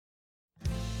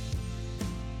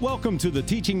Welcome to the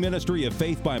teaching ministry of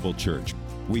Faith Bible Church.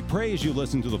 We pray as you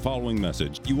listen to the following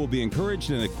message, you will be encouraged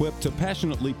and equipped to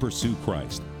passionately pursue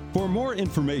Christ. For more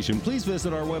information, please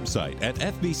visit our website at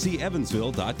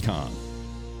fbcevansville.com.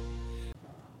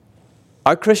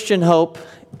 Our Christian hope,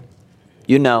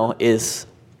 you know, is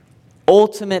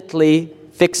ultimately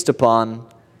fixed upon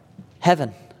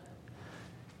heaven.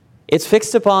 It's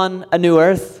fixed upon a new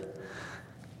earth,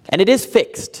 and it is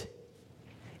fixed.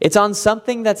 It's on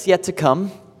something that's yet to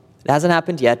come. It hasn't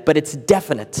happened yet, but it's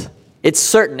definite. It's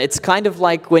certain. It's kind of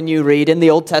like when you read in the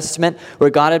Old Testament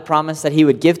where God had promised that he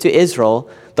would give to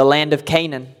Israel the land of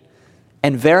Canaan.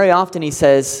 And very often he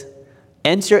says,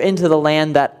 enter into the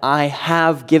land that I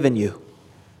have given you.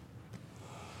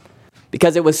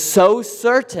 Because it was so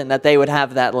certain that they would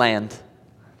have that land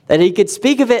that he could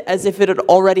speak of it as if it had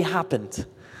already happened.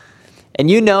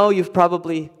 And you know, you've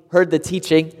probably heard the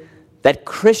teaching that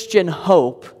Christian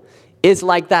hope is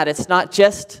like that. It's not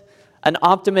just an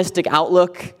optimistic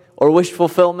outlook or wish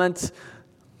fulfillment.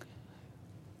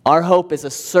 Our hope is a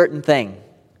certain thing.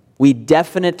 We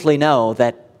definitely know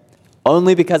that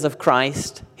only because of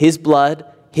Christ, his blood,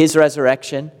 his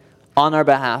resurrection on our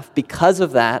behalf, because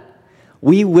of that,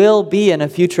 we will be in a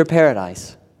future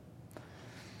paradise.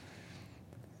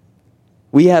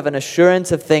 We have an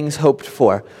assurance of things hoped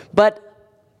for. But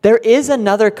there is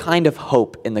another kind of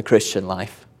hope in the Christian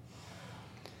life.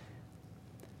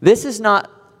 This is not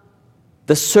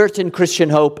the certain Christian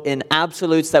hope in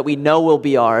absolutes that we know will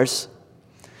be ours.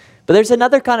 But there's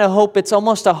another kind of hope. It's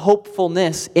almost a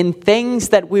hopefulness in things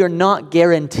that we are not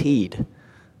guaranteed,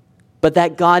 but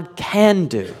that God can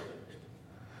do.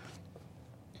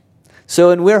 So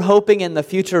when we're hoping in the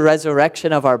future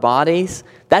resurrection of our bodies,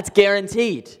 that's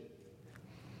guaranteed.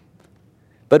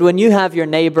 But when you have your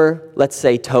neighbor, let's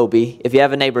say Toby, if you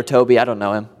have a neighbor Toby, I don't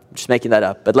know him, I'm just making that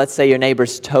up, but let's say your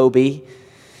neighbor's Toby,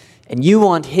 and you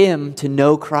want him to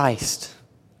know Christ.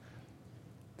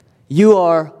 You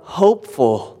are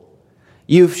hopeful.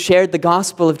 You've shared the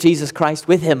gospel of Jesus Christ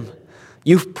with him.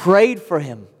 You've prayed for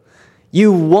him.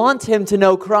 You want him to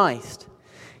know Christ.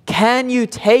 Can you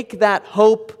take that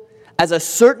hope as a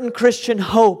certain Christian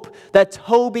hope that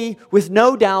Toby, with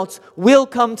no doubts, will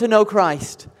come to know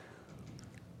Christ?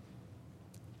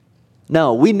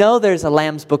 No, we know there's a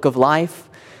Lamb's Book of Life.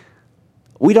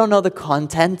 We don't know the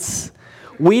contents.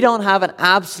 We don't have an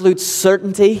absolute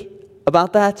certainty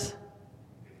about that.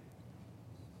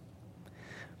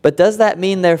 But does that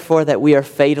mean, therefore, that we are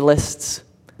fatalists?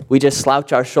 We just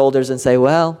slouch our shoulders and say,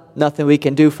 well, nothing we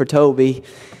can do for Toby.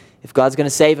 If God's going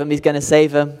to save him, he's going to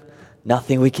save him.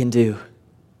 Nothing we can do.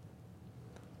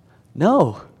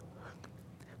 No.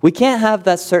 We can't have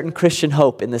that certain Christian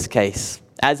hope in this case,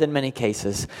 as in many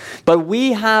cases. But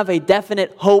we have a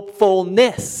definite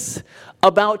hopefulness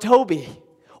about Toby,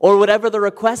 or whatever the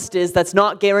request is that's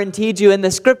not guaranteed you in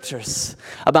the scriptures,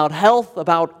 about health,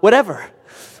 about whatever.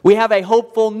 We have a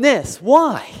hopefulness.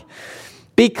 Why?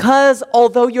 Because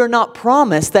although you're not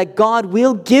promised that God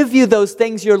will give you those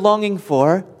things you're longing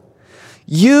for,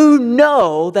 you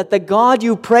know that the God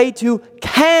you pray to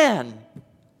can.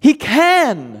 He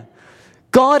can.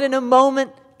 God in a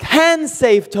moment can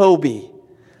save Toby.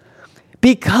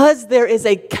 Because there is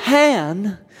a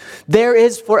can, there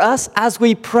is for us as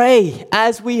we pray,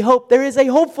 as we hope, there is a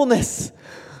hopefulness.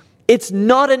 It's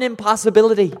not an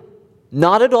impossibility.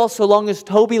 Not at all, so long as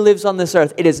Toby lives on this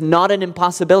earth. It is not an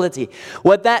impossibility.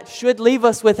 What that should leave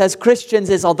us with as Christians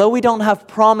is, although we don't have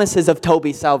promises of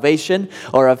Toby's salvation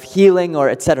or of healing or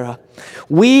etc.,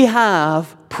 we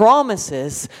have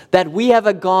promises that we have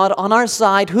a God on our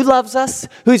side who loves us,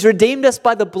 who's redeemed us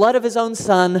by the blood of his own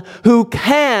Son, who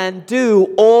can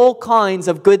do all kinds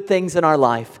of good things in our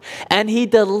life. And he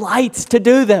delights to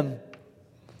do them.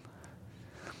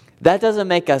 That doesn't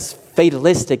make us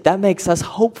fatalistic. That makes us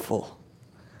hopeful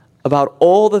about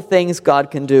all the things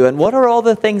God can do. And what are all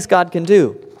the things God can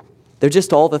do? They're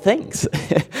just all the things.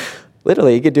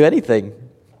 Literally, he could do anything.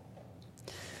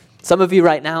 Some of you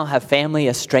right now have family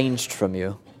estranged from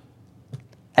you.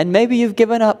 And maybe you've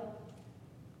given up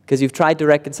because you've tried to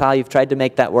reconcile, you've tried to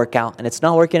make that work out, and it's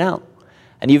not working out.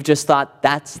 And you've just thought,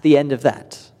 that's the end of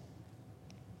that.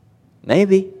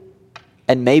 Maybe,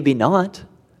 and maybe not.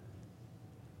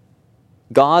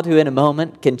 God, who in a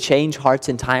moment can change hearts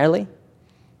entirely,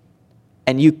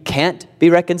 and you can't be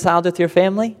reconciled with your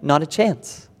family? Not a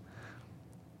chance.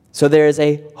 So there is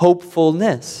a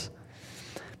hopefulness.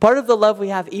 Part of the love we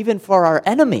have even for our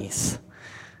enemies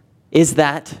is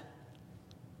that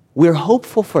we're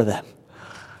hopeful for them.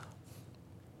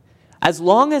 As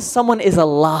long as someone is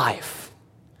alive,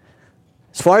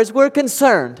 as far as we're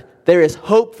concerned, there is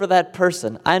hope for that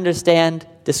person. I understand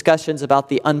discussions about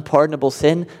the unpardonable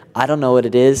sin. I don't know what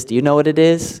it is. Do you know what it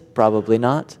is? Probably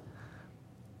not.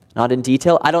 Not in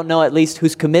detail. I don't know at least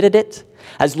who's committed it.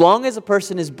 As long as a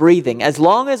person is breathing, as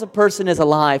long as a person is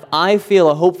alive, I feel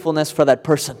a hopefulness for that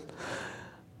person.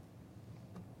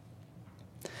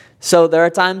 So there are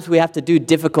times we have to do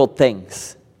difficult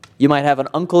things. You might have an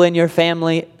uncle in your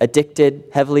family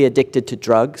heavily addicted to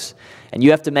drugs, and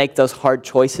you have to make those hard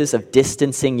choices of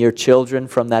distancing your children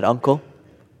from that uncle.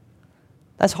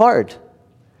 That's hard.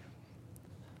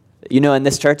 You know, in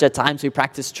this church at times we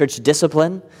practice church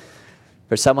discipline.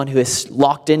 For someone who is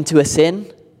locked into a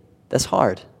sin, that's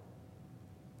hard.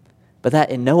 But that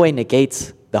in no way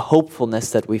negates the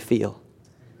hopefulness that we feel.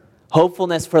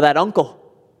 Hopefulness for that uncle.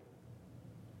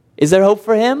 Is there hope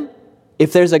for him?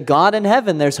 If there's a God in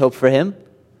heaven, there's hope for him.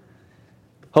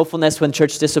 Hopefulness when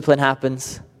church discipline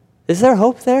happens. Is there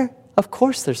hope there? Of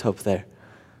course there's hope there.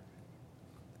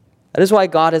 That is why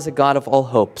God is a God of all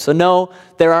hope. So no,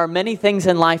 there are many things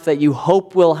in life that you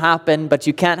hope will happen, but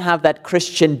you can't have that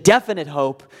Christian definite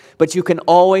hope, but you can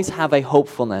always have a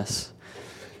hopefulness.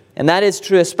 And that is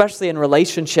true especially in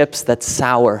relationships that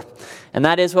sour. And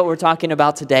that is what we're talking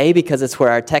about today, because it's where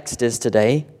our text is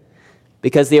today.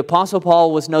 Because the Apostle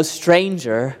Paul was no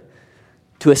stranger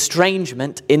to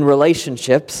estrangement in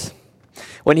relationships.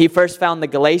 When he first found the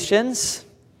Galatians,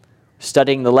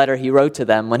 studying the letter he wrote to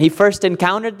them, when he first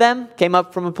encountered them, came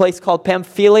up from a place called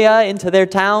Pamphylia into their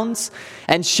towns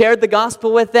and shared the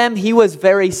gospel with them, he was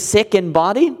very sick in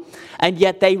body, and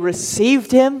yet they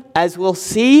received him, as we'll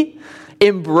see,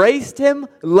 embraced him,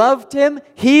 loved him,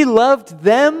 he loved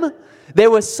them. There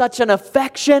was such an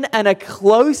affection and a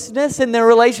closeness in their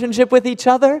relationship with each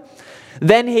other.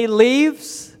 Then he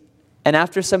leaves, and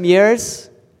after some years,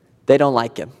 they don't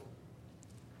like him.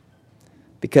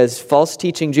 Because false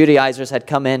teaching Judaizers had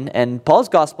come in, and Paul's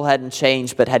gospel hadn't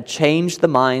changed, but had changed the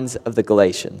minds of the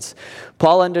Galatians.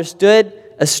 Paul understood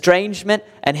estrangement,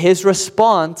 and his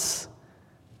response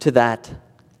to that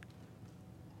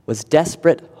was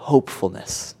desperate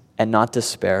hopefulness and not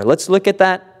despair. Let's look at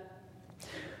that.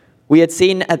 We had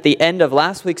seen at the end of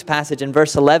last week's passage in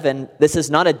verse 11, this is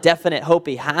not a definite hope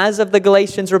he has of the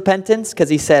Galatians' repentance, because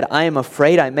he said, I am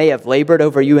afraid I may have labored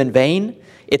over you in vain.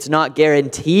 It's not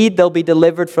guaranteed they'll be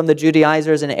delivered from the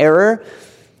Judaizers in error,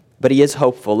 but he is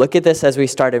hopeful. Look at this as we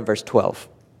start in verse 12.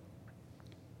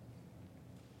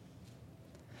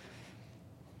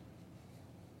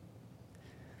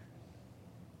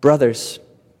 Brothers,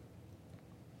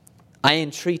 I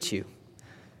entreat you,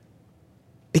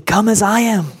 become as I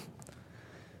am,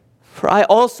 for I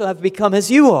also have become as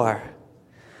you are.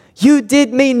 You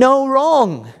did me no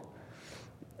wrong.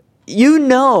 You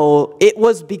know it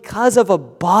was because of a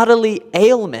bodily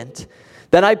ailment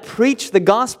that I preached the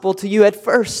gospel to you at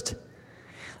first.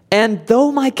 And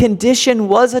though my condition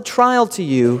was a trial to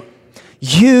you,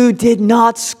 you did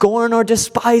not scorn or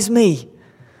despise me,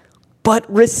 but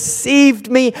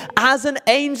received me as an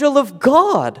angel of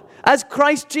God, as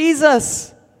Christ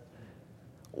Jesus.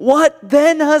 What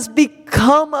then has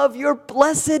become of your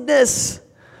blessedness?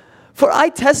 For I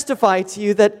testify to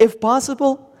you that if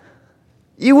possible,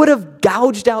 you would have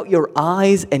gouged out your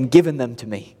eyes and given them to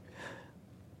me.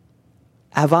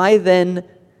 Have I then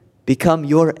become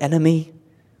your enemy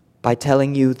by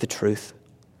telling you the truth?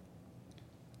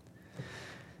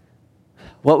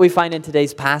 What we find in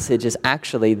today's passage is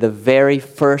actually the very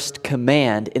first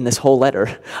command in this whole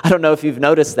letter. I don't know if you've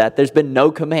noticed that. There's been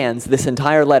no commands this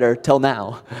entire letter till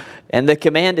now. And the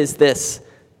command is this: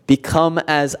 become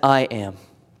as I am.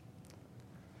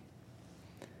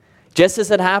 Just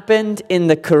as it happened in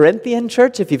the Corinthian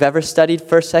church, if you've ever studied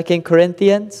 1st, 2nd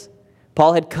Corinthians,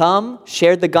 Paul had come,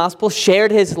 shared the gospel, shared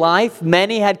his life.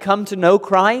 Many had come to know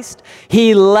Christ.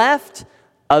 He left,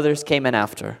 others came in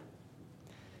after.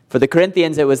 For the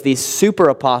Corinthians, it was these super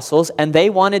apostles, and they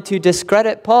wanted to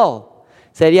discredit Paul.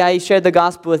 Said, yeah, he shared the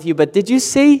gospel with you, but did you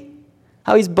see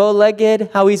how he's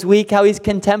bow-legged, how he's weak, how he's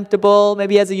contemptible?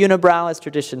 Maybe he has a unibrow, as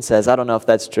tradition says. I don't know if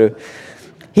that's true.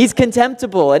 He's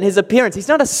contemptible in his appearance. He's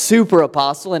not a super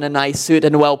apostle in a nice suit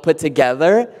and well put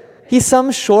together. He's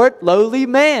some short, lowly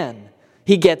man.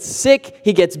 He gets sick,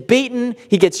 he gets beaten,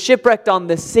 he gets shipwrecked on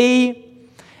the sea,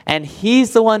 and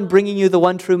he's the one bringing you the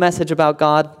one true message about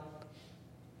God.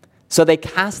 So they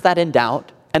cast that in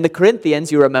doubt, and the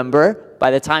Corinthians, you remember,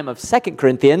 by the time of 2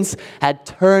 Corinthians, had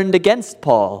turned against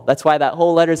Paul. That's why that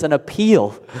whole letter is an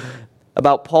appeal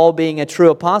about Paul being a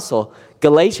true apostle.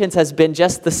 Galatians has been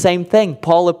just the same thing.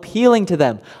 Paul appealing to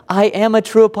them. I am a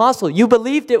true apostle. You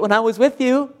believed it when I was with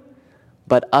you.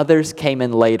 But others came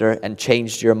in later and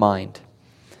changed your mind.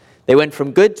 They went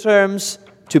from good terms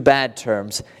to bad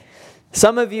terms.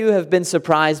 Some of you have been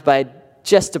surprised by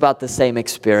just about the same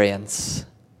experience.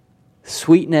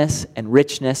 Sweetness and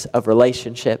richness of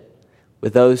relationship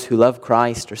with those who love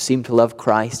Christ or seem to love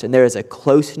Christ, and there is a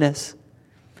closeness,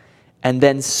 and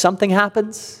then something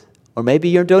happens, or maybe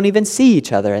you don't even see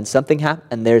each other, and something happens,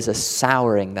 and there's a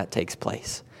souring that takes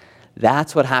place.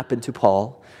 That's what happened to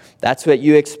Paul. That's what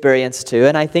you experienced too,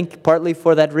 and I think partly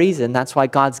for that reason, that's why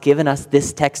God's given us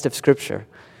this text of Scripture,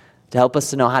 to help us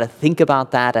to know how to think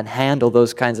about that and handle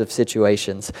those kinds of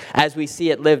situations as we see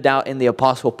it lived out in the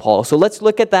Apostle Paul. So let's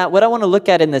look at that. What I want to look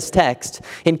at in this text,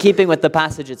 in keeping with the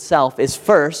passage itself, is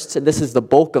first, and this is the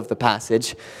bulk of the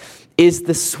passage, is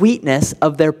the sweetness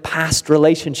of their past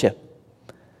relationship.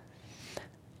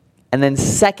 And then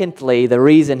secondly, the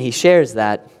reason he shares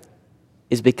that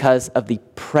is because of the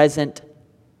present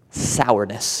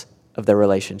sourness of their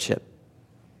relationship.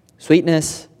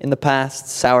 Sweetness in the past,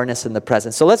 sourness in the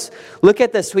present. So let's look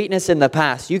at the sweetness in the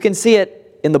past. You can see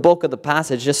it in the bulk of the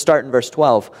passage. Just start in verse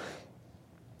 12.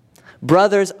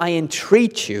 Brothers, I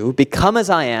entreat you, become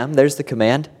as I am. There's the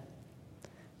command.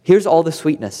 Here's all the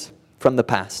sweetness from the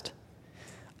past.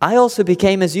 I also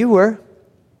became as you were.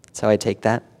 That's how I take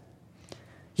that.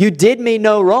 You did me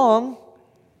no wrong.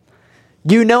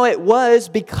 You know it was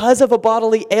because of a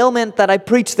bodily ailment that I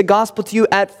preached the gospel to you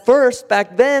at first,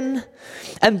 back then.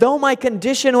 And though my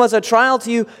condition was a trial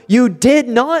to you, you did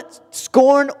not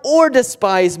scorn or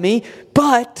despise me.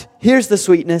 But, here's the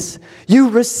sweetness, you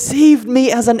received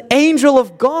me as an angel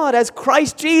of God, as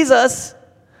Christ Jesus.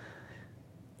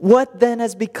 What then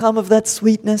has become of that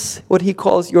sweetness? What he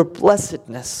calls your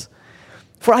blessedness.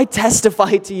 For I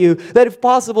testify to you that if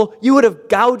possible, you would have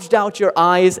gouged out your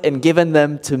eyes and given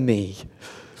them to me.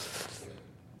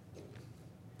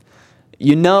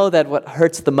 You know that what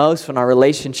hurts the most when our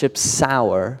relationships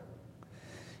sour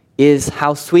is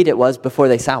how sweet it was before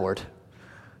they soured.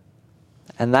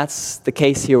 And that's the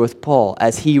case here with Paul,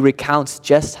 as he recounts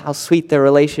just how sweet their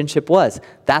relationship was.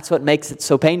 That's what makes it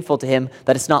so painful to him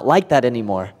that it's not like that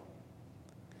anymore.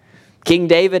 King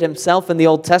David himself in the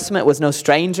Old Testament was no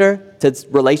stranger to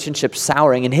relationships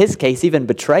souring. In his case, even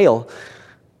betrayal.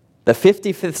 The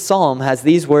 55th Psalm has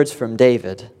these words from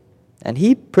David, and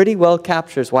he pretty well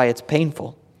captures why it's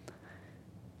painful.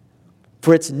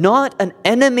 For it's not an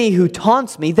enemy who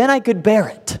taunts me, then I could bear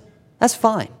it. That's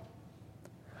fine.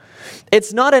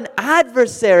 It's not an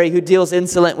adversary who deals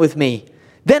insolent with me,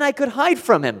 then I could hide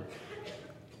from him.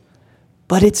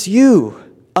 But it's you,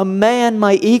 a man,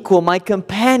 my equal, my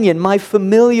companion, my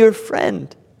familiar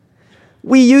friend.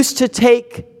 We used to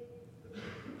take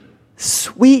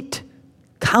sweet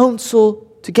counsel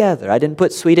together. I didn't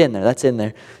put sweet in there. That's in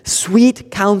there. Sweet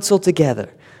counsel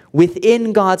together.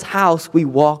 Within God's house, we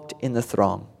walked in the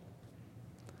throng.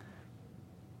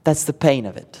 That's the pain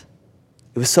of it.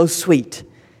 It was so sweet.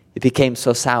 It became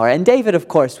so sour. And David, of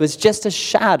course, was just a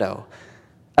shadow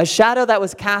that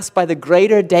was cast by the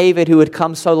greater David who would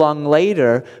come so long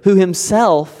later, who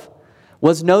himself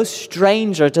was no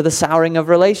stranger to the souring of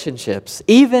relationships,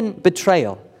 even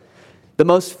betrayal. The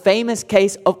most famous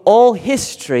case of all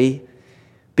history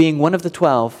being one of the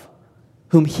 12,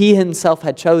 whom he himself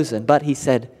had chosen, but he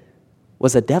said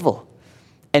was a devil,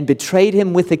 and betrayed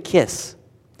him with a kiss.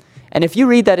 And if you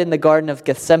read that in the Garden of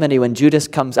Gethsemane when Judas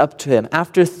comes up to him,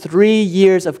 after 3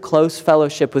 years of close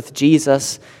fellowship with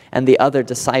Jesus and the other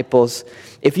disciples,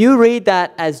 if you read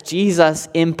that as Jesus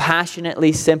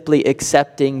impassionately simply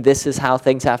accepting this is how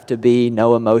things have to be,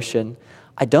 no emotion,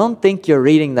 I don't think you're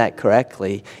reading that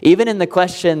correctly. Even in the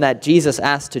question that Jesus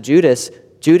asked to Judas,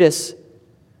 Judas,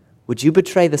 would you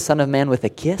betray the Son of Man with a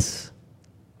kiss?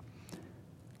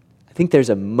 I think there's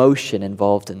emotion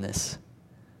involved in this.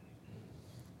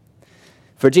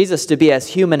 For Jesus to be as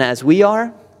human as we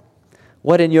are,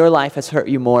 what in your life has hurt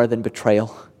you more than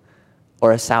betrayal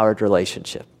or a soured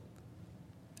relationship?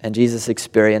 And Jesus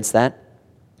experienced that.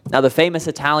 Now, the famous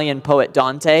Italian poet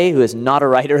Dante, who is not a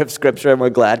writer of Scripture, and we're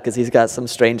glad because he's got some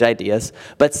strange ideas,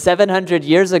 but 700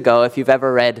 years ago, if you've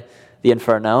ever read the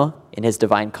Inferno in his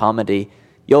Divine Comedy,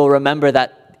 you'll remember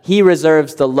that he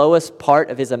reserves the lowest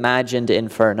part of his imagined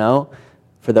Inferno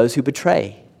for those who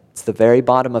betray. It's the very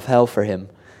bottom of hell for him.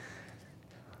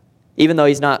 Even though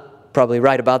he's not probably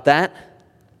right about that,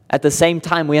 at the same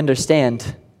time we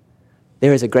understand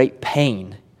there is a great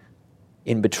pain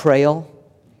in betrayal.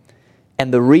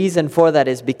 And the reason for that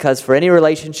is because for any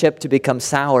relationship to become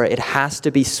sour, it has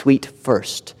to be sweet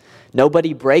first.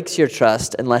 Nobody breaks your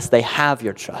trust unless they have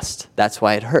your trust. That's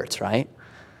why it hurts, right?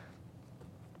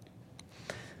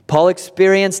 Paul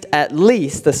experienced at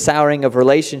least the souring of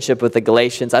relationship with the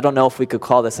Galatians. I don't know if we could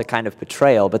call this a kind of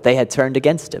betrayal, but they had turned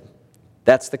against him.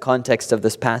 That's the context of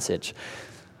this passage.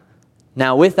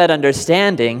 Now, with that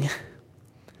understanding,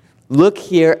 look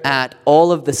here at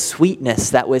all of the sweetness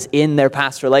that was in their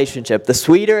past relationship. The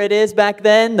sweeter it is back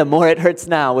then, the more it hurts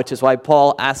now, which is why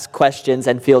Paul asks questions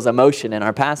and feels emotion in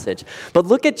our passage. But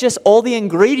look at just all the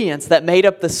ingredients that made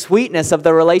up the sweetness of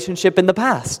the relationship in the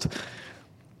past.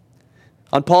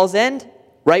 On Paul's end,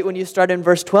 right when you start in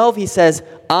verse 12, he says,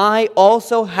 I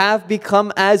also have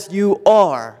become as you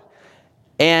are.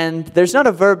 And there's not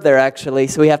a verb there actually,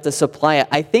 so we have to supply it.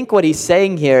 I think what he's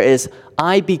saying here is,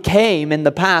 I became in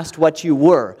the past what you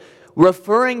were.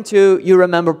 Referring to, you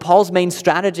remember, Paul's main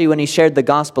strategy when he shared the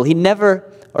gospel. He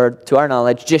never, or to our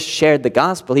knowledge, just shared the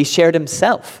gospel. He shared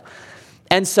himself.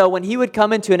 And so when he would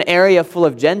come into an area full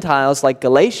of Gentiles like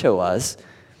Galatia was,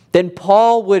 then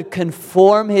Paul would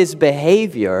conform his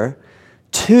behavior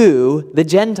to the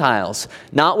Gentiles.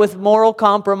 Not with moral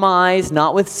compromise,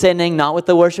 not with sinning, not with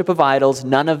the worship of idols,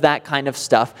 none of that kind of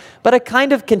stuff, but a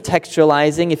kind of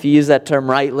contextualizing, if you use that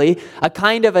term rightly, a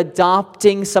kind of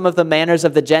adopting some of the manners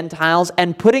of the Gentiles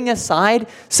and putting aside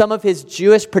some of his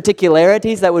Jewish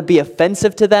particularities that would be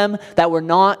offensive to them, that were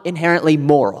not inherently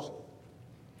moral.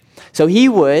 So he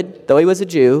would, though he was a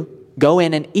Jew, go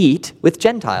in and eat with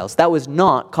Gentiles. That was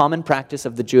not common practice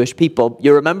of the Jewish people.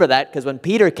 You remember that because when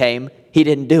Peter came, he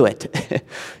didn't do it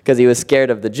because he was scared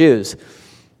of the Jews.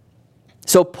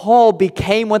 So Paul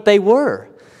became what they were.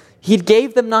 He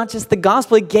gave them not just the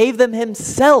gospel, he gave them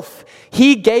himself.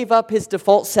 He gave up his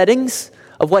default settings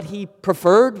of what he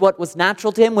preferred, what was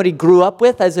natural to him, what he grew up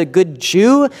with as a good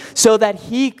Jew, so that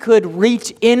he could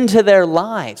reach into their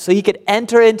lives, so he could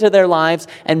enter into their lives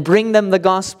and bring them the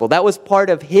gospel. That was part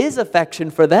of his affection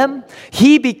for them.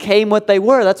 He became what they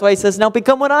were. That's why he says, now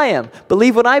become what I am.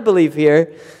 Believe what I believe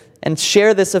here and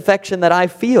share this affection that I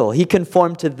feel. He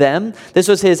conformed to them. This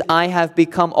was his, I have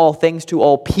become all things to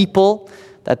all people,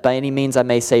 that by any means I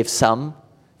may save some,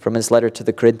 from his letter to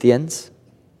the Corinthians.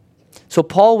 So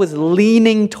Paul was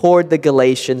leaning toward the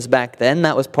Galatians back then.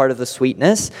 That was part of the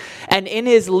sweetness. And in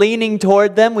his leaning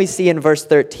toward them, we see in verse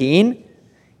 13,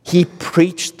 he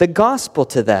preached the gospel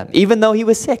to them, even though he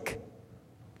was sick.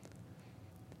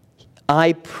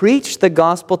 I preached the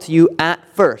gospel to you at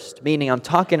first, meaning I'm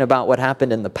talking about what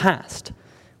happened in the past,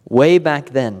 way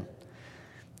back then.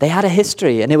 They had a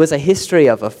history, and it was a history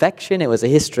of affection. It was a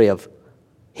history of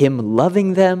him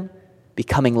loving them,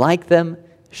 becoming like them,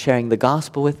 sharing the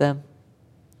gospel with them.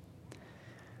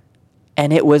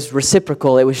 And it was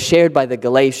reciprocal. It was shared by the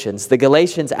Galatians. The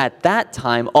Galatians at that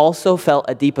time also felt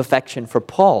a deep affection for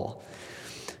Paul.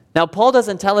 Now, Paul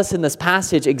doesn't tell us in this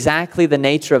passage exactly the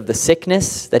nature of the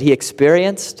sickness that he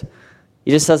experienced.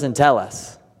 He just doesn't tell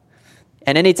us.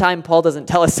 And anytime Paul doesn't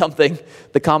tell us something,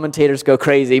 the commentators go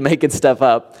crazy, making stuff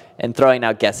up and throwing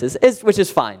out guesses, which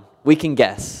is fine. We can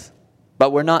guess.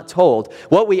 But we're not told.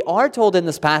 What we are told in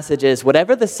this passage is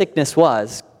whatever the sickness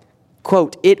was,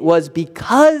 quote, it was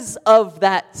because of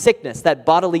that sickness, that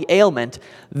bodily ailment,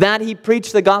 that he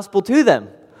preached the gospel to them.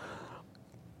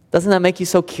 Doesn't that make you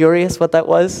so curious what that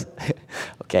was?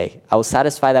 Okay, I will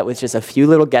satisfy that with just a few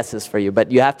little guesses for you,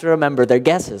 but you have to remember they're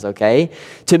guesses, okay?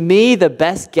 To me, the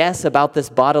best guess about this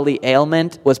bodily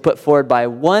ailment was put forward by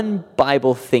one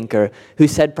Bible thinker who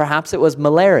said perhaps it was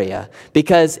malaria.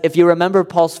 Because if you remember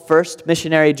Paul's first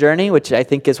missionary journey, which I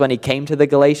think is when he came to the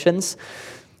Galatians,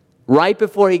 right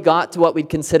before he got to what we'd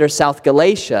consider South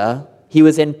Galatia, he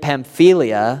was in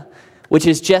Pamphylia, which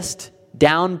is just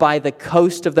down by the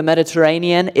coast of the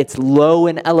Mediterranean. It's low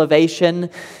in elevation.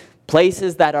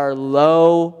 Places that are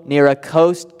low near a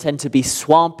coast tend to be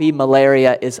swampy.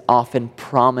 Malaria is often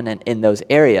prominent in those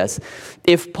areas.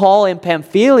 If Paul in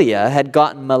Pamphylia had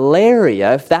gotten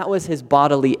malaria, if that was his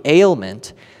bodily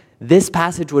ailment, this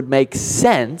passage would make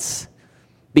sense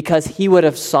because he would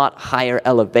have sought higher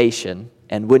elevation.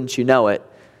 And wouldn't you know it,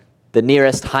 the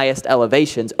nearest highest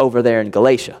elevation's over there in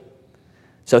Galatia.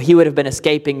 So he would have been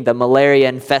escaping the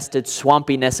malaria-infested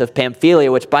swampiness of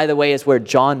Pamphylia, which, by the way, is where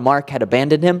John Mark had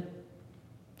abandoned him.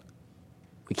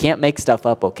 We can't make stuff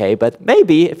up, okay? But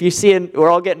maybe if you're seeing we're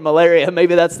all getting malaria,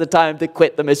 maybe that's the time to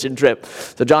quit the mission trip.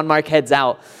 So John Mark heads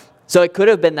out. So it could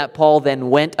have been that Paul then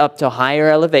went up to higher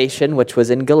elevation, which was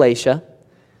in Galatia.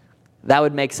 That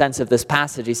would make sense of this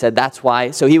passage. He said that's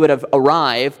why. So he would have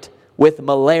arrived with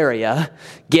malaria,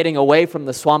 getting away from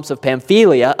the swamps of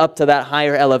Pamphylia up to that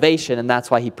higher elevation, and that's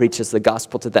why he preaches the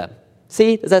gospel to them.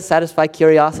 See, does that satisfy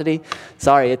curiosity?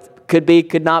 Sorry, it could be,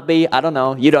 could not be, I don't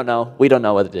know, you don't know, we don't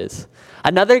know what it is.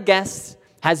 Another guess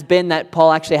has been that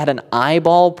Paul actually had an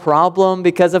eyeball problem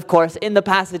because, of course, in the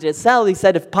passage itself, he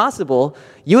said, if possible,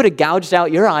 you would have gouged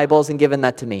out your eyeballs and given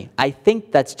that to me. I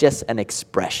think that's just an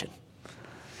expression.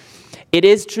 It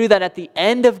is true that at the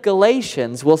end of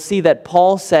Galatians, we'll see that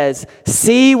Paul says,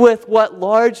 see with what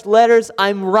large letters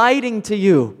I'm writing to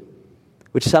you.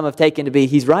 which some have taken to be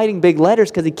he's writing big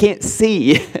letters because he can't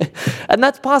see. And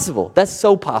that's possible. That's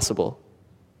so possible.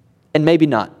 And maybe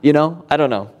not, I don't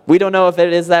know. We don't know if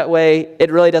it is that way. It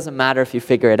really doesn't matter if you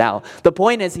figure it out. The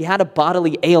point is he had a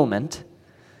bodily ailment.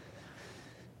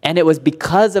 And it was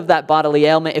because of that bodily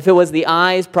ailment. If it was the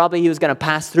eyes, probably he was going to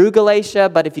pass through Galatia.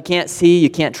 But if you can't see, you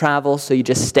can't travel. So you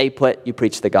just stay put. You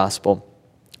preach the gospel.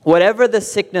 Whatever the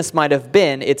sickness might have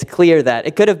been, it's clear that.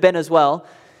 It could have been as well,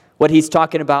 what he's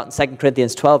talking about in 2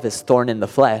 Corinthians 12 is thorn in the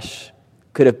flesh.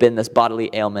 Could have been this bodily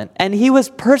ailment. And he was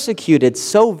persecuted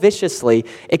so viciously,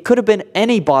 it could have been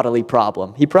any bodily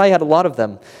problem. He probably had a lot of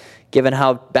them, given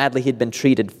how badly he'd been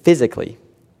treated physically.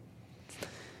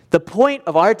 The point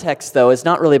of our text, though, is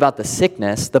not really about the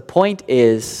sickness. The point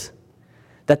is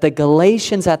that the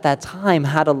Galatians at that time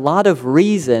had a lot of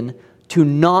reason to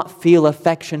not feel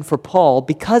affection for Paul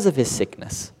because of his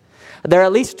sickness. There are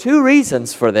at least two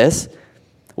reasons for this.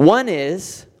 One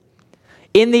is,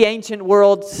 in the ancient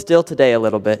world, still today a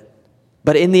little bit,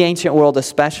 but in the ancient world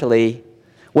especially,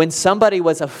 when somebody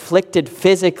was afflicted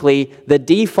physically, the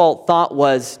default thought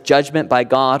was judgment by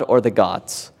God or the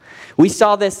gods. We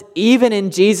saw this even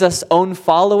in Jesus' own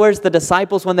followers, the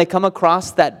disciples, when they come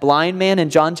across that blind man in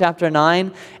John chapter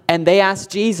 9, and they ask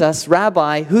Jesus,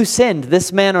 Rabbi, who sinned,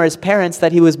 this man or his parents,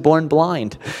 that he was born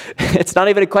blind? It's not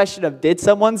even a question of did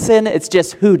someone sin, it's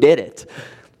just who did it.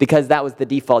 Because that was the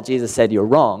default. Jesus said, you're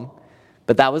wrong.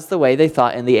 But that was the way they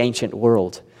thought in the ancient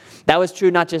world. That was true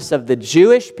not just of the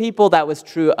Jewish people, that was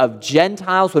true of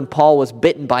Gentiles. When Paul was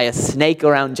bitten by a snake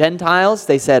around Gentiles,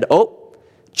 they said, oh,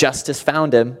 justice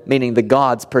found him, meaning the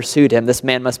gods pursued him. This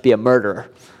man must be a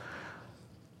murderer.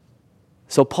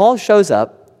 So Paul shows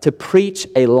up to preach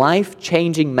a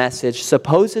life-changing message,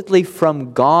 supposedly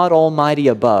from God Almighty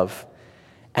above,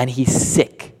 and he's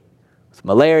sick with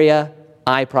malaria,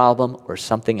 eye problem, or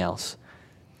something else.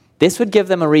 This would give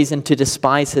them a reason to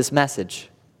despise his message.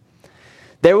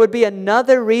 There would be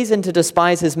another reason to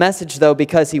despise his message, though,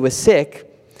 because he was sick.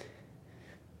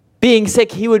 Being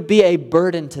sick, he would be a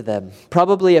burden to them,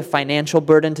 probably a financial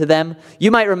burden to them. You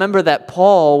might remember that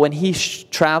Paul, when he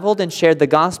traveled and shared the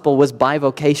gospel, was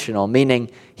bivocational,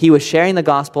 meaning he was sharing the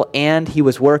gospel and he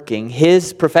was working.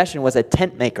 His profession was a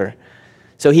tent maker.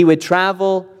 So he would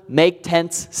travel, make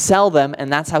tents, sell them,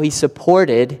 and that's how he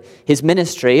supported his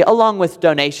ministry, along with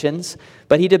donations,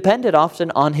 but he depended often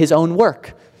on his own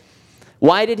work.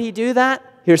 Why did he do that?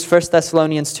 Here's 1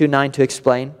 Thessalonians 2:9 to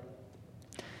explain.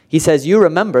 He says, you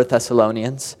remember,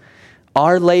 Thessalonians,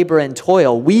 our labor and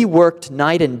toil, we worked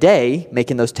night and day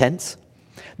making those tents,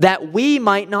 that we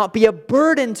might not be a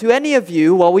burden to any of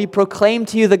you while we proclaim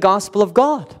to you the gospel of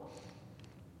God.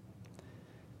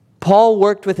 Paul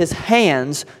worked with his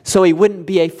hands so he wouldn't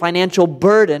be a financial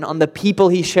burden on the people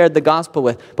he shared the gospel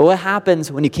with. But what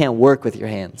happens when you can't work with your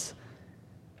hands?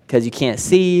 Because you can't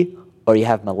see or you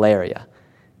have malaria.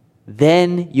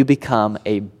 Then you become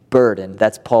a burden.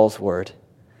 That's Paul's word.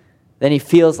 Then he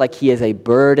feels like he is a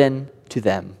burden to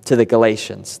them, to the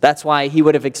Galatians. That's why he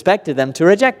would have expected them to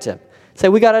reject him. Say,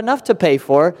 we got enough to pay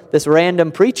for. This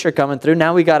random preacher coming through,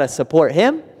 now we got to support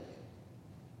him.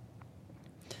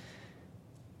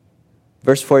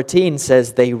 Verse 14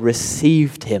 says they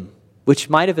received him, which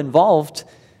might have involved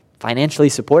financially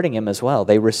supporting him as well.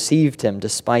 They received him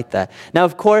despite that. Now,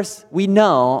 of course, we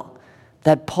know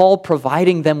that Paul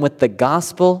providing them with the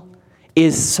gospel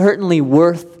is certainly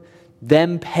worth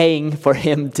them paying for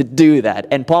him to do that.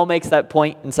 And Paul makes that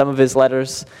point in some of his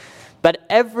letters. But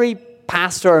every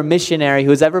pastor or missionary who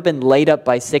has ever been laid up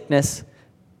by sickness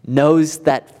knows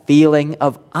that feeling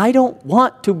of, I don't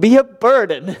want to be a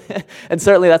burden. And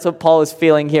certainly that's what Paul is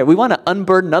feeling here. We want to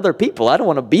unburden other people. I don't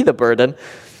want to be the burden.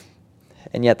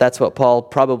 And yet that's what Paul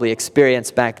probably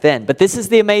experienced back then. But this is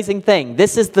the amazing thing.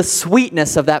 This is the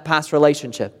sweetness of that past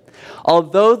relationship.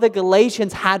 Although the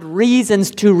Galatians had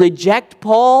reasons to reject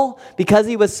Paul because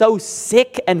he was so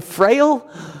sick and frail,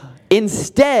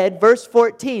 instead, verse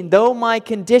 14, though my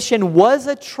condition was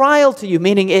a trial to you,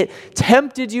 meaning it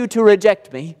tempted you to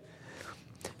reject me,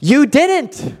 you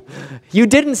didn't. You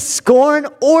didn't scorn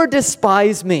or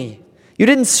despise me. You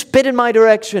didn't spit in my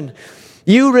direction.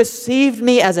 You received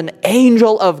me as an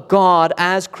angel of God,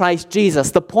 as Christ Jesus.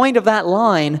 The point of that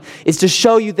line is to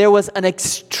show you there was an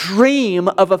extreme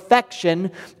of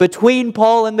affection between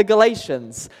Paul and the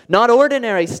Galatians. Not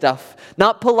ordinary stuff,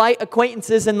 not polite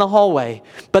acquaintances in the hallway,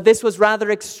 but this was rather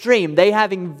extreme. They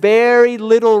having very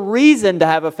little reason to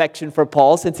have affection for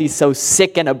Paul since he's so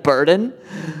sick and a burden.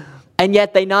 And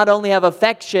yet they not only have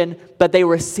affection, but they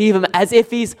receive him as if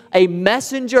he's a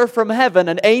messenger from heaven,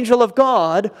 an angel of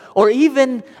God, or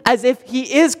even as if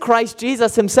he is Christ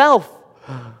Jesus himself.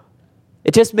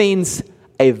 It just means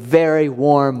a very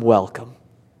warm welcome.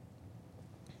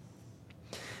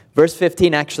 Verse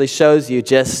 15 actually shows you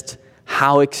just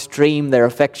how extreme their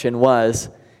affection was.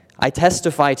 I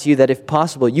testify to you that if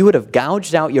possible, you would have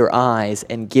gouged out your eyes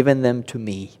and given them to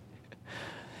me.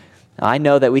 Now, I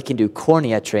know that we can do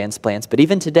cornea transplants, but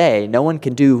even today, no one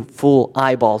can do full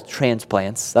eyeball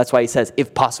transplants. That's why he says,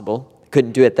 if possible.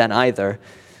 Couldn't do it then either.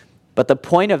 But the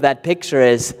point of that picture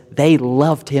is they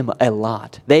loved him a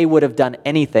lot. They would have done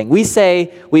anything. We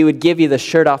say we would give you the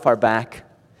shirt off our back,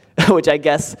 which I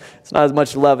guess it's not as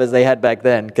much love as they had back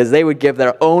then, because they would give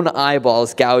their own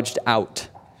eyeballs gouged out,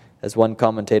 as one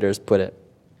commentator has put it.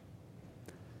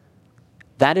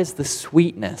 That is the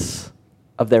sweetness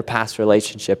of their past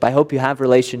relationship. I hope you have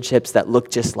relationships that look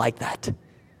just like that.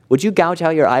 Would you gouge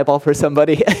out your eyeball for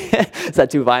somebody? Is that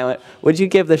too violent? Would you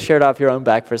give the shirt off your own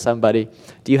back for somebody?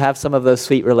 Do you have some of those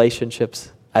sweet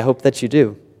relationships? I hope that you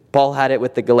do. Paul had it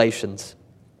with the Galatians.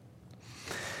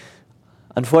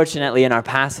 Unfortunately, in our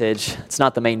passage, it's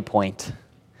not the main point.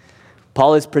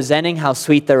 Paul is presenting how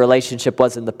sweet their relationship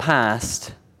was in the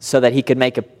past so that he could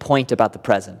make a point about the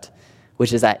present,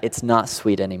 which is that it's not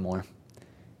sweet anymore.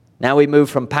 Now we move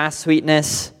from past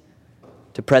sweetness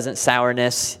to present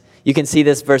sourness. You can see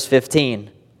this verse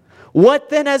 15. What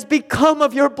then has become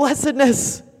of your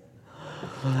blessedness?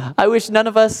 I wish none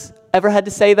of us ever had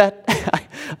to say that.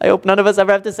 I hope none of us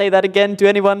ever have to say that again to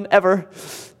anyone ever.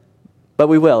 But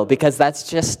we will, because that's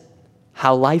just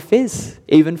how life is.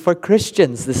 Even for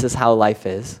Christians, this is how life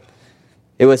is.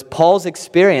 It was Paul's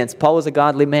experience. Paul was a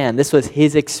godly man. This was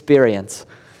his experience.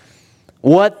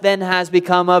 What then has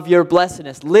become of your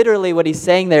blessedness? Literally what he's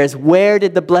saying there is, where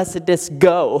did the blessedness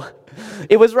go?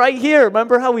 It was right here.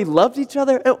 Remember how we loved each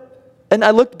other? And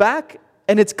I looked back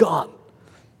and it's gone.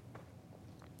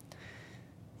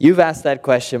 You've asked that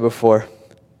question before.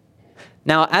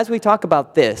 Now, as we talk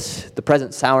about this, the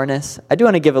present sourness, I do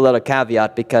want to give a little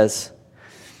caveat because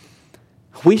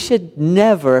we should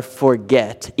never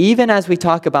forget, even as we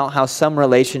talk about how some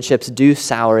relationships do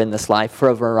sour in this life for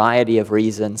a variety of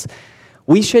reasons,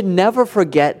 we should never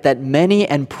forget that many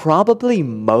and probably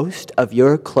most of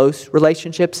your close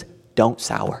relationships don't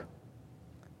sour.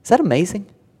 Is that amazing?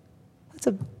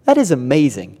 That is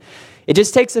amazing. It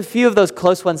just takes a few of those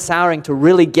close ones souring to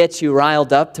really get you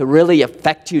riled up, to really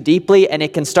affect you deeply, and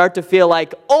it can start to feel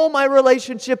like, oh, my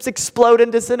relationships explode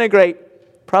and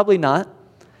disintegrate. Probably not.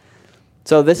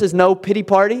 So this is no pity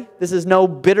party. This is no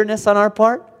bitterness on our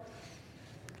part.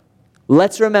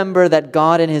 Let's remember that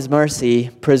God in His mercy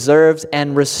preserves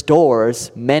and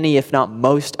restores many, if not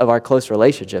most, of our close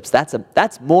relationships.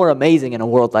 That's more amazing in a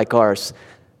world like ours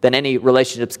than any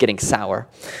relationships getting sour.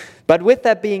 But with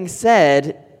that being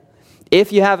said,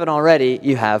 if you haven't already,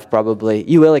 you have probably,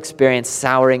 you will experience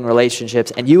souring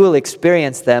relationships, and you will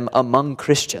experience them among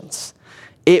Christians.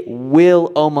 It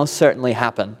will almost certainly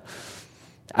happen.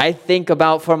 I think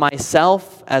about for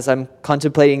myself, as I'm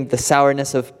contemplating the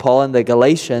sourness of Paul and the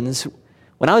Galatians,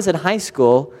 when I was in high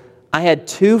school, I had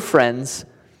two friends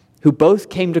who both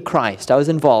came to Christ. I was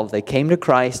involved. They came to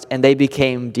Christ, and they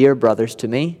became dear brothers to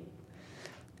me.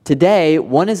 Today,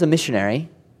 one is a missionary,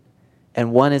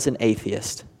 and one is an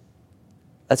atheist.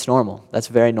 That's normal. That's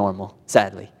very normal,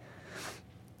 sadly.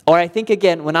 Or I think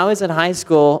again, when I was in high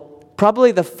school,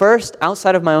 probably the first,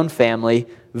 outside of my own family,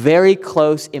 very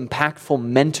close, impactful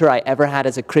mentor I ever had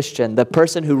as a Christian, the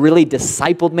person who really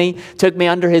discipled me, took me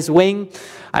under his wing.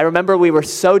 I remember we were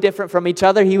so different from each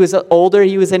other. He was older.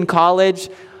 He was in college.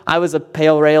 I was a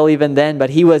pale rail even then, but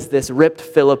he was this ripped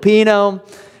Filipino.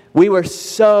 We were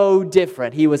so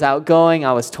different. He was outgoing.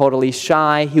 I was totally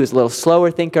shy. He was a little slower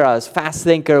thinker. I was fast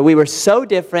thinker. We were so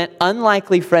different,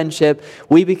 unlikely friendship.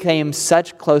 We became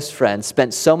such close friends,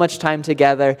 spent so much time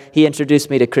together. He introduced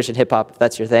me to Christian hip hop, if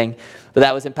that's your thing. But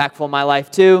that was impactful in my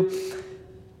life too.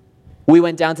 We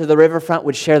went down to the riverfront,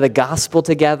 would share the gospel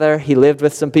together. He lived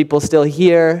with some people still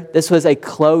here. This was a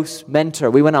close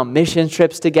mentor. We went on mission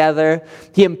trips together.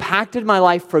 He impacted my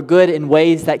life for good in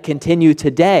ways that continue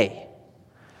today.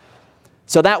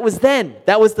 So that was then.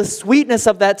 That was the sweetness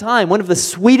of that time. One of the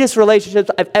sweetest relationships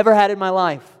I've ever had in my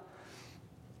life.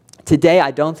 Today,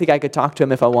 I don't think I could talk to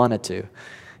him if I wanted to.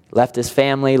 Left his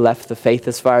family, left the faith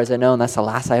as far as I know, and that's the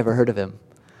last I ever heard of him.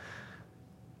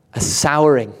 A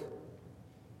souring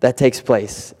that takes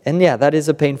place. And yeah, that is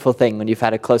a painful thing when you've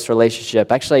had a close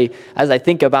relationship. Actually, as I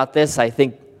think about this, I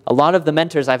think a lot of the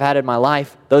mentors I've had in my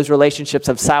life, those relationships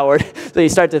have soured. So you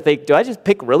start to think, do I just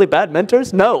pick really bad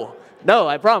mentors? No,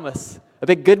 I promise. I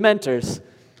pick good mentors.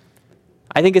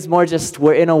 I think it's more just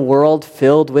we're in a world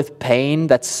filled with pain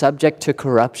that's subject to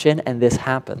corruption, and this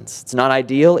happens. It's not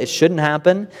ideal. It shouldn't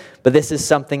happen, but this is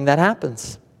something that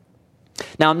happens.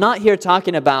 Now, I'm not here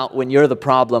talking about when you're the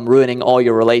problem ruining all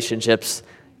your relationships.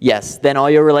 yes, then all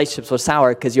your relationships were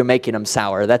sour because you're making them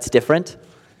sour. That's different.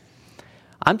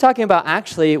 I'm talking about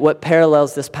actually what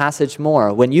parallels this passage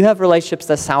more. When you have relationships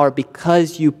that sour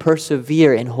because you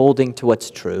persevere in holding to what's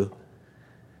true.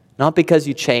 Not because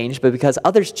you change, but because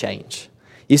others change.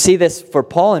 You see this for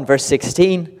Paul in verse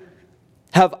 16.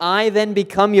 Have I then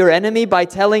become your enemy by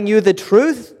telling you the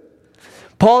truth?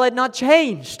 Paul had not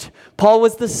changed. Paul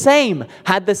was the same,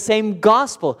 had the same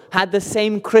gospel, had the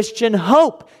same Christian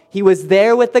hope. He was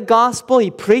there with the gospel.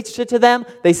 He preached it to them.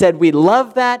 They said, we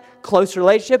love that close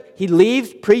relationship. He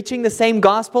leaves preaching the same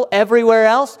gospel everywhere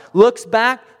else, looks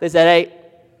back. They said, hey,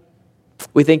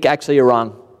 we think actually you're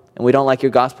wrong, and we don't like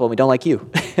your gospel, and we don't like you.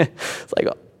 It's like,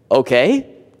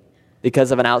 okay,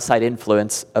 because of an outside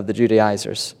influence of the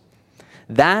Judaizers.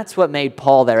 That's what made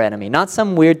Paul their enemy. Not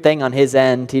some weird thing on his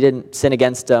end. He didn't sin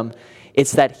against them.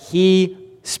 It's that he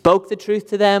spoke the truth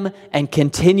to them and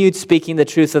continued speaking the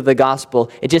truth of the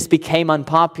gospel. It just became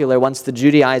unpopular once the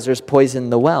Judaizers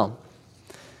poisoned the well.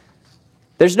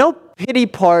 There's no pity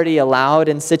party allowed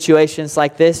in situations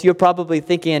like this. You're probably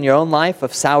thinking in your own life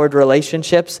of soured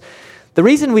relationships. The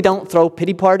reason we don't throw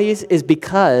pity parties is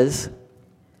because,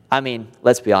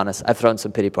 let's be honest, I've thrown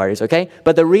some pity parties, okay?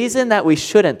 But the reason that we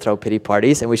shouldn't throw pity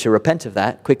parties, and we should repent of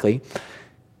that quickly,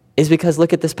 is because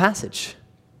look at this passage.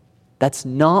 That's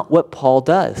not what Paul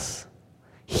does.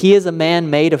 He is a man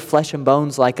made of flesh and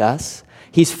bones like us.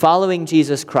 He's following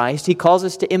Jesus Christ. He calls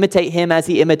us to imitate him as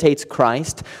he imitates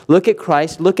Christ. Look at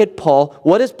Christ. Look at Paul.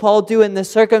 What does Paul do in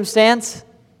this circumstance?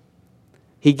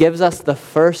 He gives us the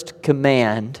first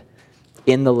command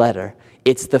in the letter.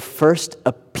 It's the first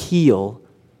appeal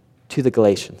to the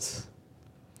Galatians.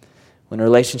 When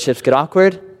relationships get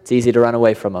awkward, it's easy to run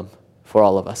away from them for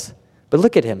all of us. But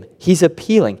look at him. He's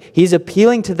appealing. He's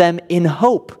appealing to them in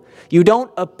hope. You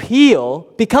don't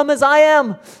appeal, become as I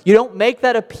am. You don't make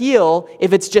that appeal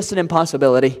if it's just an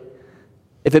impossibility,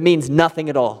 if it means nothing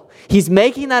at all. He's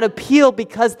making that appeal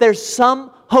because there's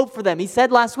some hope for them. He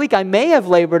said last week, I may have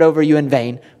labored over you in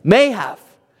vain. May have.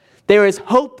 There is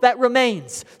hope that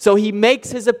remains. So he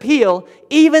makes his appeal,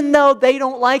 even though they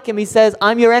don't like him. He says,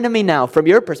 I'm your enemy now, from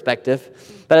your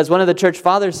perspective. But as one of the church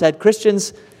fathers said,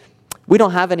 Christians, we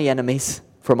don't have any enemies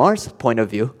from our point of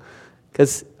view.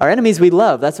 Because our enemies we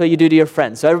love. That's what you do to your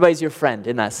friends. So everybody's your friend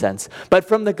in that sense. But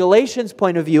from the Galatians'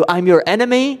 point of view, I'm your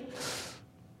enemy.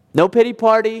 No pity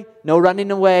party. No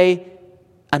running away.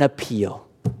 An appeal.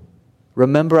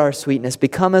 Remember our sweetness.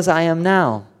 Become as I am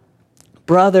now.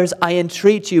 Brothers, I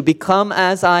entreat you, become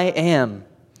as I am.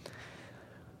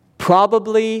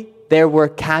 Probably there were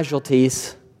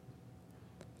casualties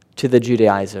to the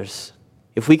Judaizers.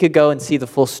 If we could go and see the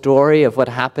full story of what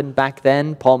happened back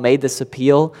then, Paul made this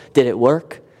appeal. Did it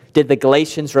work? Did the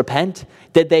Galatians repent?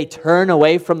 Did they turn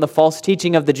away from the false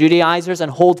teaching of the Judaizers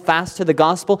and hold fast to the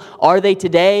gospel? Are they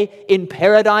today in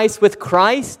paradise with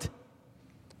Christ?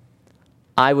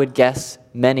 I would guess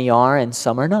many are and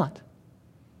some are not.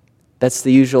 That's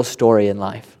the usual story in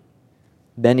life.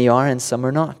 Many are and some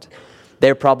are not.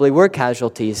 There probably were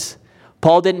casualties.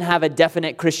 Paul didn't have a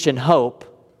definite Christian hope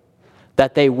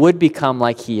that they would become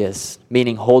like he is,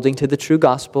 meaning holding to the true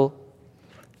gospel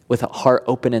with a heart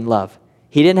open in love.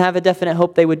 He didn't have a definite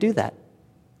hope they would do that.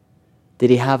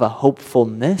 Did he have a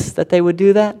hopefulness that they would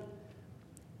do that?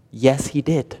 Yes, he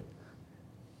did.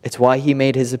 It's why he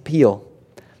made his appeal.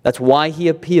 That's why he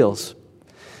appeals.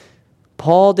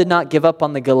 Paul did not give up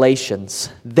on the Galatians.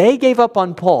 They gave up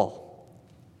on Paul.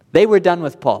 They were done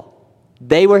with Paul.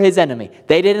 They were his enemy.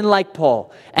 They didn't like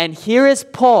Paul. And here is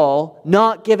Paul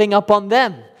not giving up on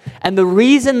them. And the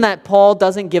reason that Paul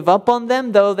doesn't give up on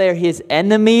them, though they're his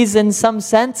enemies in some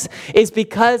sense, is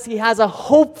because he has a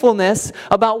hopefulness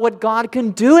about what God can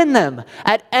do in them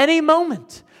at any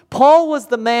moment. Paul was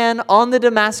the man on the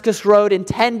Damascus road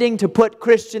intending to put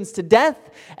Christians to death.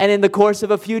 And in the course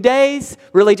of a few days,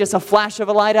 really just a flash of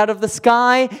a light out of the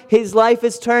sky, his life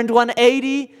is turned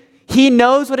 180. He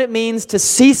knows what it means to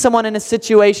see someone in a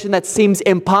situation that seems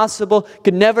impossible,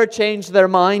 could never change their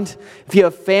mind. If you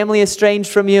have family estranged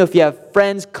from you, if you have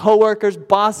friends, coworkers,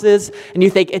 bosses, and you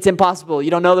think it's impossible, you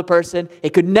don't know the person, it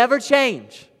could never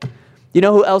change. You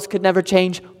know who else could never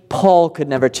change? Paul could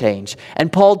never change.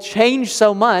 And Paul changed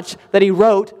so much that he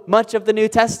wrote much of the New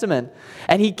Testament.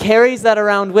 And he carries that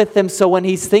around with him. So when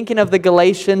he's thinking of the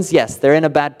Galatians, yes, they're in a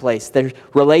bad place. Their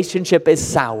relationship is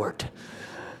soured.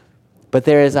 But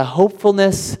there is a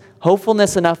hopefulness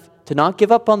enough to not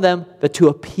give up on them, but to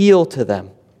appeal to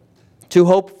them, to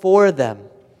hope for them.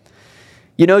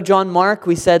 You know John Mark,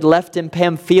 we said, left in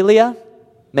Pamphylia,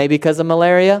 maybe because of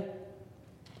malaria.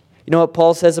 You know what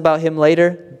Paul says about him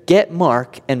later? Get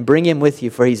Mark and bring him with you,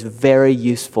 for he's very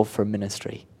useful for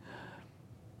ministry.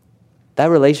 that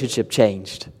relationship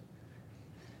changed.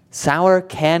 Sour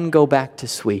can go back to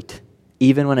sweet,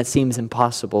 even when it seems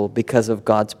impossible because of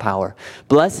God's power.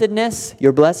 Blessedness,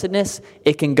 your blessedness,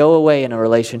 it can go away in a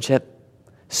relationship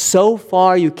so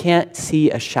far you can't see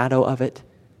a shadow of it,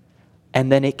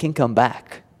 and then it can come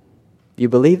back. You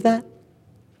believe that?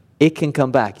 It can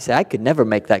come back. You say, I could never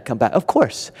make that come back. Of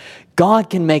course, God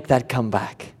can make that come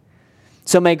back.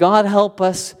 So may God help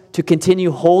us to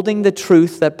continue holding the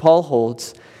truth that Paul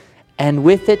holds, and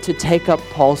with it to take up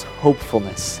Paul's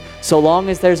hopefulness. So long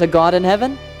as there's a God in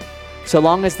heaven, so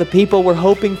long as the people we're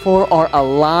hoping for are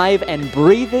alive and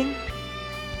breathing,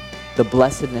 the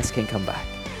blessedness can come back.